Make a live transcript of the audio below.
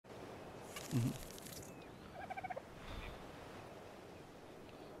Mhm.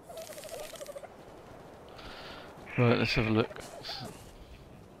 Right, let's have a look.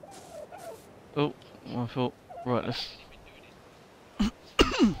 Oh, I thought. Right, let's.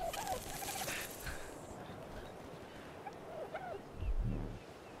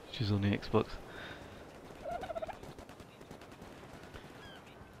 She's on the Xbox.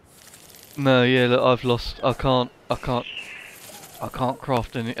 No, yeah, look, I've lost. I can't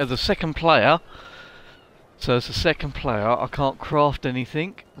craft any. As a second player, so as a second player, I can't craft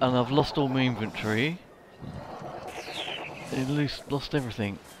anything, and I've lost all my inventory. Lost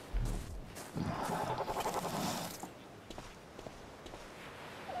everything.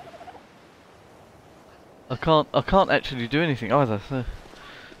 I can't actually do anything either. So.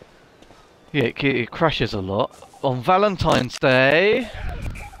 Yeah, it crashes a lot. On Valentine's Day,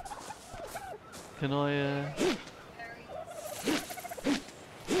 can I?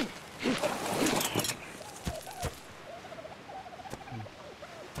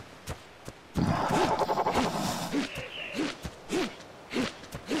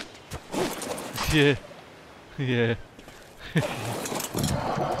 Yeah, yeah.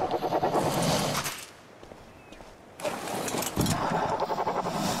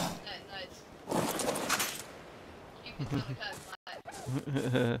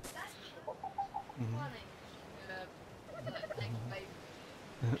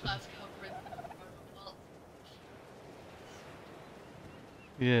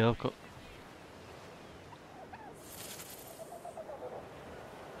 Yeah, I've got.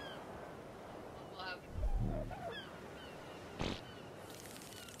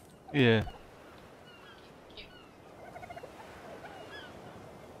 Yeah.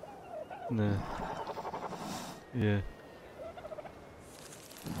 No. Yeah.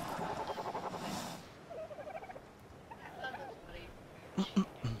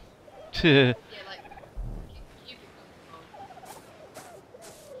 Yeah.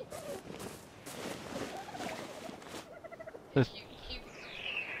 That's,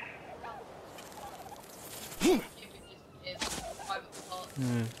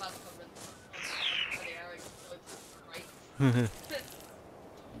 yeah.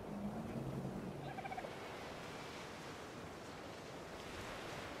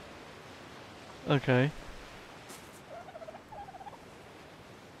 Okay.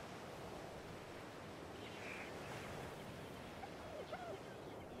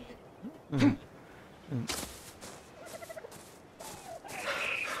 Mm. Mm.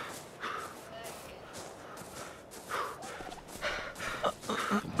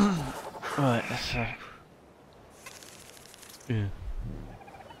 Right, let's yeah.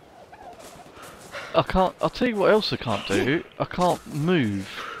 I can't. I'll tell you what else I can't do. I can't move.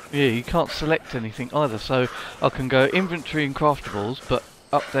 Yeah, you can't select anything either. So I can go inventory and craftables, but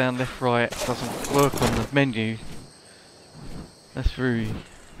up, down, left, right doesn't work on the menu. That's very.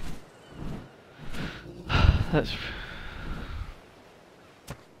 That's.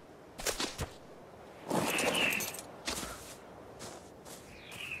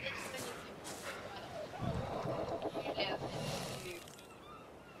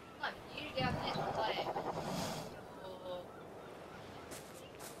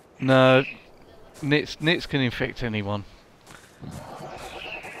 No, nits can infect anyone.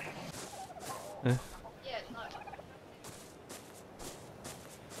 Yeah.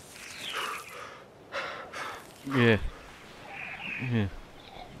 Yeah. Yeah.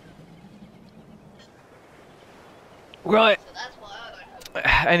 Right.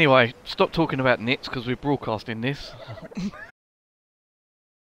 Anyway, stop talking about nits because we're broadcasting this.